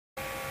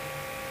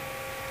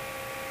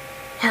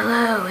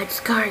Hello, it's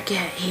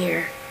Karkat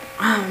here.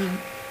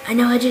 I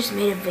know I just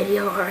made a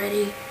video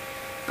already,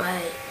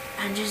 but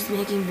I'm just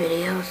making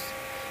videos.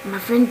 My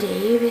friend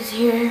Dave is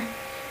here,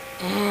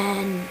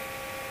 and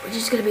we're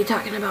just gonna be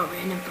talking about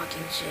random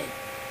fucking shit.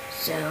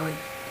 So,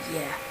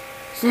 yeah.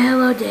 Say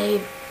hello,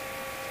 Dave.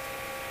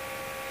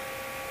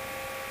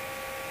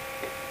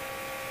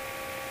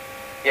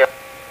 Yeah.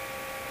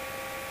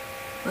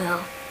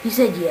 Well, he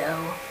said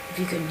yo, if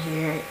you couldn't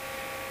hear it.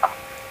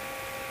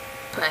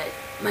 But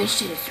my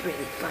shit is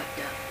really fucked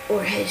up.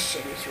 Or his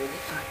shit is really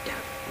fucked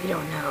up. We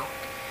don't know.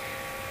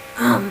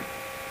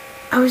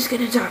 I was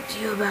gonna talk to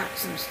you about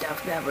some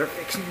stuff that we're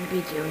fixing to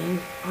be doing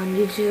on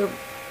YouTube.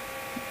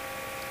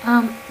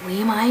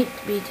 We might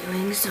be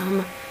doing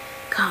some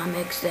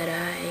comics that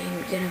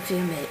I'm gonna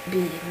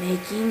be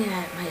making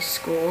at my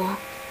school.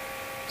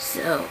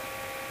 So,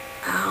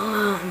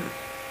 I'll,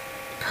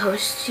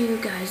 post to you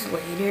guys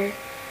later.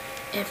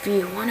 If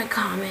you wanna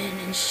comment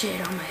and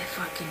shit on my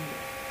fucking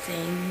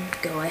thing,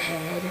 go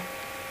ahead.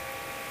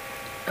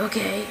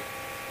 Okay,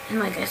 and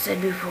like I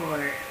said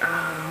before,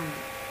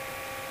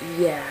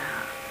 yeah,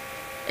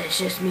 it's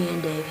just me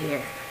and Dave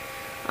here.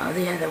 All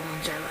the other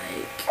ones are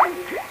like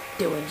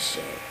doing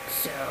shit,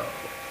 so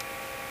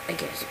I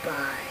guess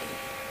bye.